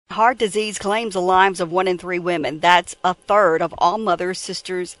Heart disease claims the lives of 1 in 3 women. That's a third of all mothers,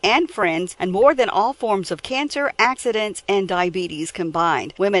 sisters, and friends, and more than all forms of cancer, accidents, and diabetes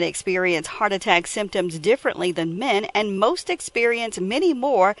combined. Women experience heart attack symptoms differently than men, and most experience many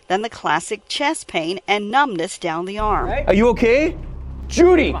more than the classic chest pain and numbness down the arm. Are you okay?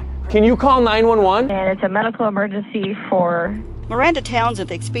 Judy, can you call 911? And it's a medical emergency for... Miranda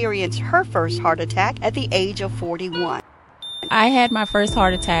Townsend experienced her first heart attack at the age of 41. I had my first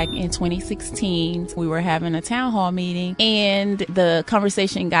heart attack in 2016. We were having a town hall meeting and the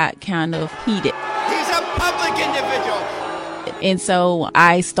conversation got kind of heated. He's a public individual. And so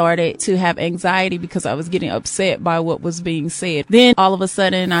I started to have anxiety because I was getting upset by what was being said. Then all of a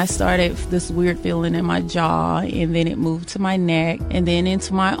sudden I started this weird feeling in my jaw, and then it moved to my neck and then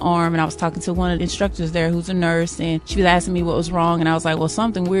into my arm. And I was talking to one of the instructors there who's a nurse, and she was asking me what was wrong. And I was like, well,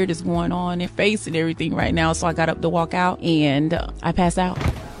 something weird is going on in face and everything right now. So I got up to walk out and I passed out.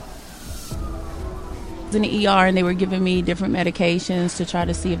 In the ER, and they were giving me different medications to try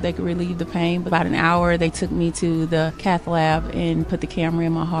to see if they could relieve the pain. But about an hour, they took me to the cath lab and put the camera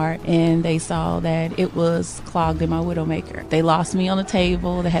in my heart, and they saw that it was clogged in my widowmaker. They lost me on the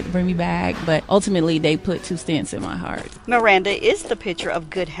table. They had to bring me back, but ultimately they put 2 stents in my heart. Miranda is the picture of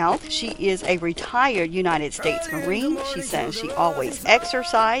good health. She is a retired United States Marine. She says she always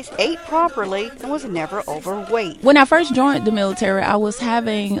exercised, ate properly, and was never overweight. When I first joined the military, I was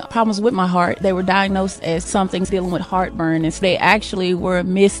having problems with my heart. They were diagnosed as something dealing with heartburn, and they actually were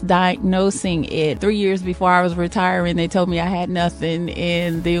misdiagnosing it. 3 years before I was retiring, they told me I had nothing,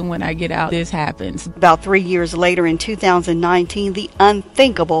 and then when I get out, this happens. About 3 years later, in 2019, the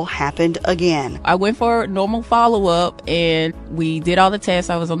unthinkable happened again. I went for a normal follow-up, and we did all the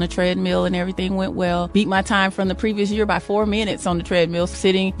tests. I was on the treadmill, and everything went well. Beat my time from the previous year by 4 minutes on the treadmill,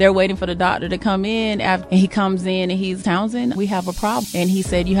 sitting there waiting for the doctor to come in. And he comes in, and he's, Townsend, we have a problem. And he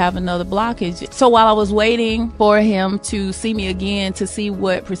said, you have another blockage. So while I was waiting for him to see me again to see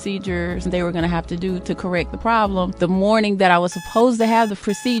what procedures they were going to have to do to correct the problem, the morning that I was supposed to have the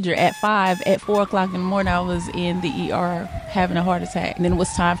procedure at 5, at 4 o'clock in the morning, I was in the ER having a heart attack. And then it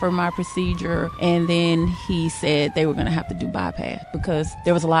was time for my procedure, and then he said they were going to have to do bypass because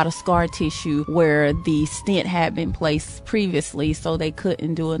there was a lot of scar tissue where the stent had been placed previously, so they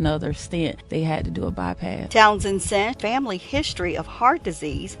couldn't do another stent. They had to do a bypass. Townsend said family history of heart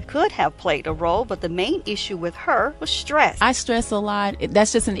disease could have played a role, but the main issue with her was stress. I stress a lot.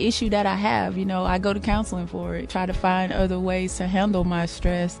 That's just an issue that I have. You know, I go to counseling for it, try to find other ways to handle my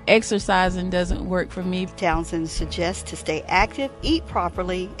stress. Exercising doesn't work for me. Townsend suggests to stay active, eat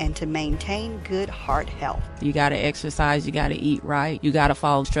properly, and to maintain good heart health. You got to exercise, you got to eat right, you got to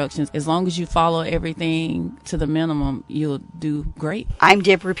follow instructions. As long as you follow everything to the minimum, you'll do great. I'm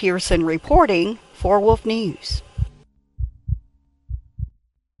Deborah Pearson reporting for Wolf News.